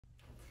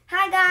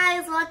Hi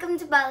guys, welcome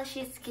to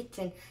Balash's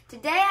Kitchen.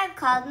 Today I've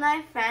called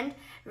my friend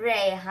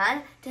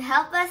Rayhan to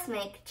help us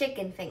make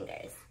chicken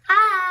fingers.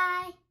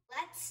 Hi!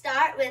 Let's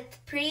start with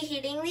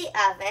preheating the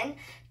oven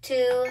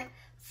to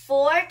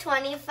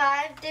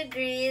 425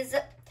 degrees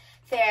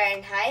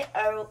Fahrenheit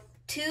or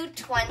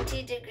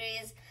 220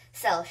 degrees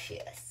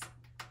Celsius.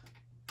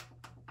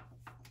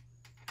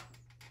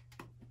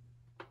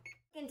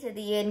 Into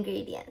the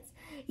ingredients.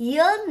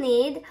 You'll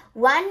need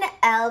 1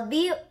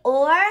 lb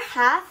or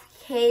half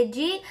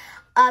kg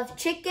of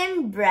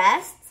chicken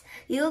breasts.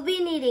 You'll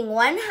be needing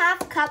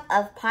 1/2 cup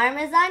of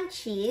Parmesan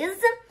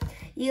cheese.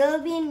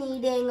 You'll be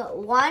needing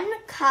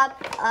 1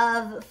 cup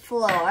of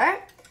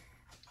flour.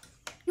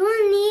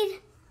 You'll need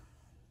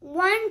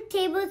 1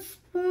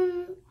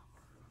 tablespoon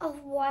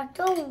of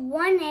water,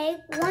 1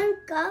 egg,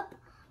 1 cup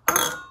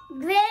of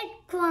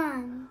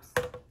breadcrumbs.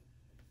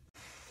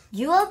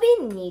 You will be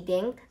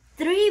needing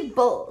 3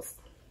 bowls.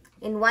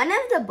 In one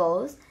of the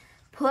bowls,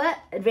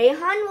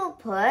 Rayhan will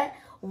put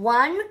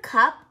 1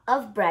 cup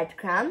of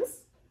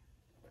breadcrumbs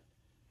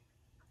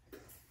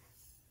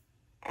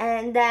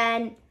and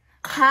then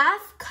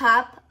 1/2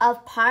 cup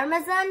of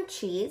Parmesan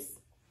cheese.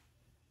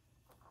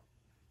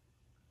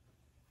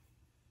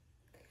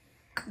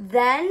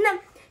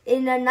 Then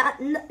in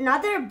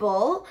another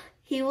bowl,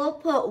 he will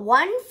put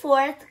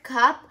 1/4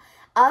 cup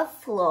of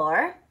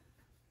flour.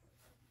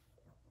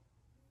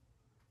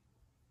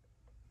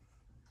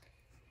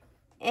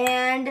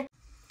 And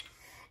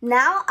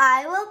now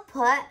I will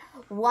put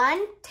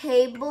 1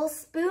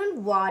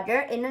 tablespoon water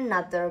in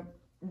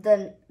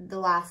the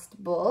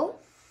last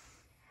bowl.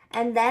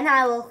 And then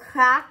I will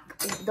crack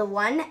the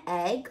 1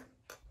 egg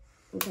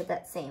into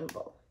that same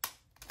bowl.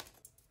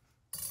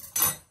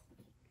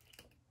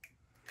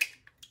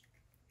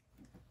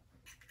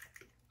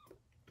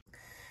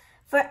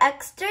 For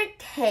extra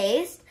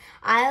taste,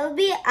 I'll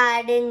be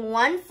adding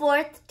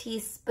 1/4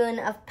 teaspoon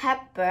of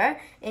pepper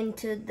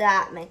into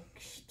that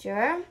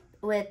mixture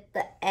with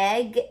the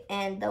egg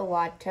and the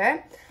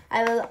water.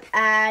 I will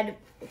add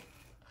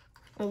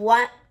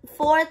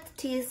 1/4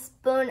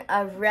 teaspoon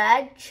of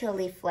red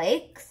chili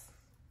flakes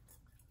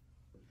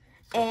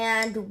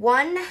and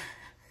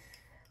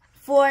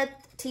 1/4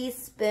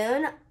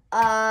 teaspoon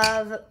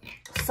of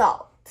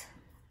salt.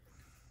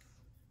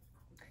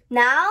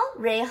 Now,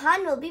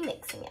 Rayhan will be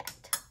mixing it.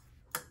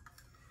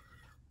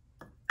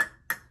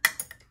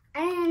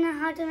 I don't know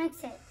how to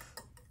mix it.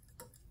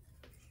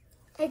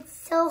 It's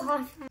so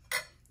hard.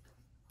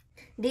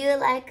 Do you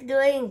like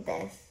doing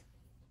this?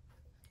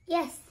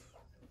 Yes.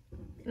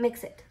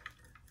 Mix it.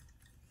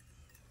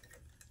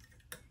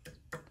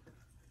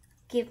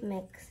 Keep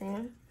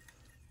mixing.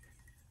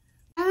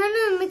 I'm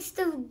gonna mix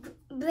the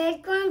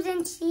breadcrumbs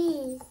and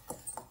cheese.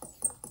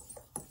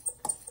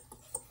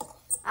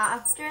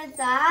 After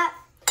that,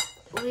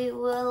 we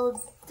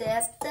will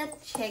dip the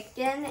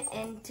chicken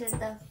into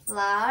the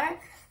flour,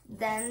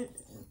 then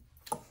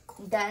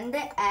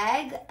the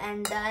egg,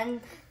 and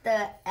then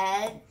the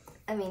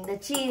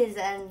cheese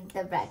and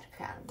the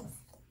breadcrumbs.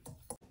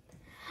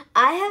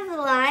 I have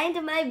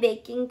lined my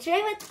baking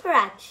tray with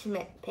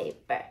parchment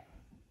paper.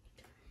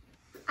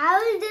 I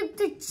will dip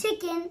the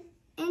chicken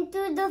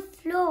into the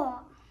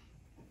flour.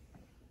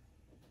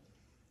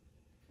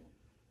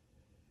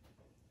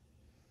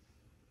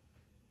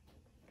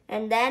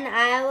 And then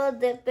I will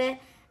dip it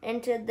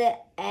into the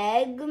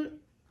egg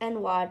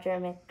and water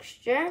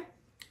mixture.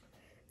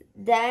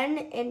 Then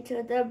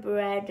into the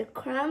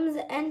breadcrumbs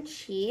and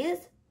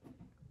cheese.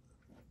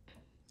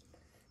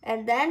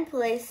 And then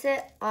place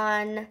it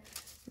on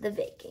the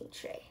baking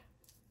tray.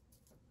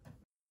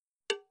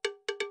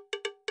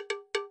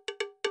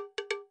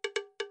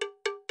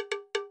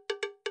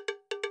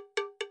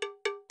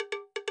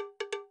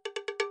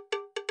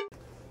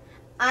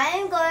 I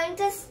am going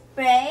to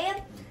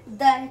spray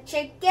the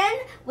chicken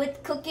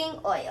with cooking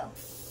oil.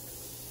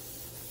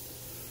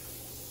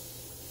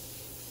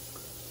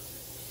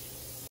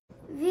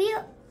 We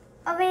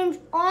arrange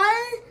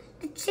all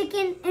the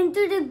chicken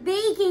into the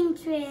baking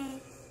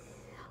tray.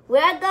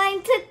 We're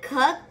going to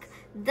cook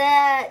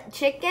the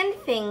chicken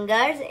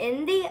fingers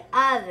in the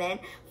oven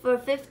for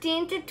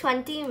 15 to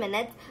 20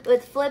 minutes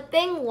with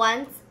flipping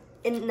once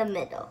in the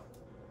middle.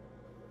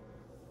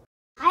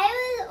 I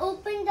will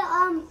open the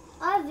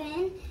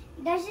oven.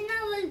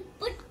 Darshana will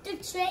put the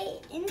tray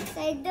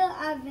inside the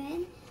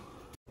oven.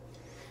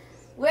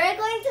 We're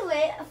going to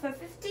wait for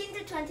 15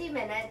 to 20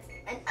 minutes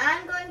and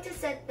I'm going to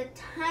set the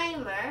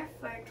timer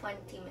for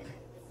 20 minutes.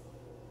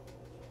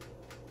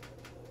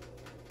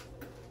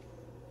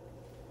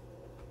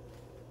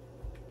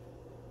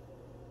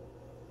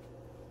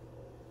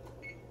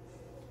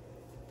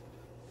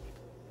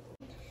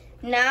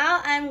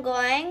 Now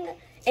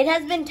it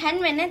has been 10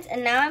 minutes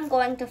and now I'm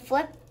going to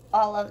flip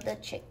all of the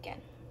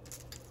chicken.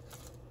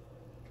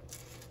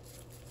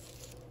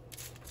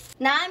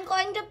 Now I'm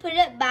going to put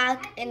it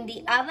back in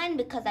the oven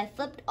because I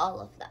flipped all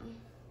of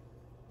them.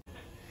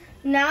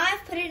 Now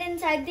I've put it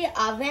inside the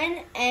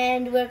oven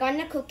and we're going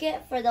to cook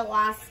it for the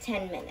last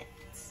 10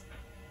 minutes.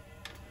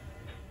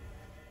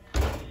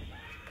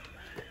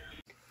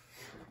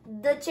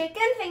 the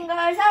chicken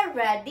fingers are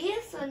ready,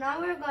 so now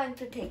we're going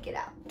to take it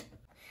out.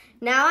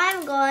 Now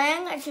I'm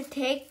going to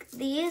take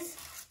these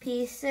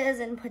pieces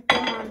and put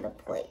them on the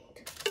plate.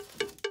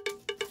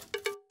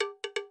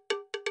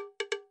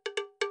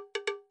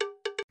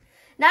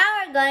 Now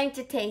we're going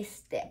to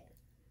taste it.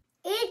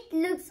 It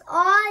looks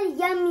all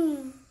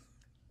yummy.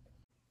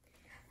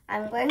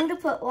 I'm going to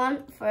put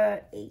one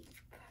for each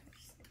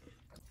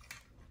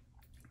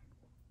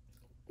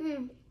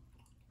person.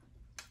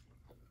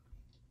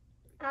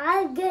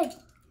 All good.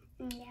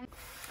 Yeah.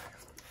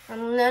 I'm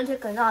going to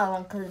take another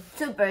one because it's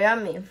super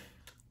yummy.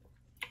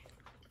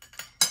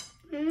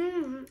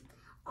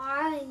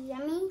 All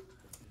yummy.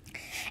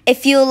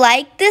 If you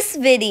like this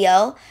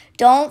video,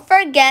 don't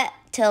forget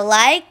to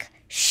like,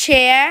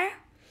 share,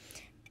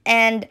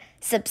 and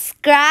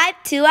subscribe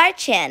to our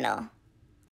channel.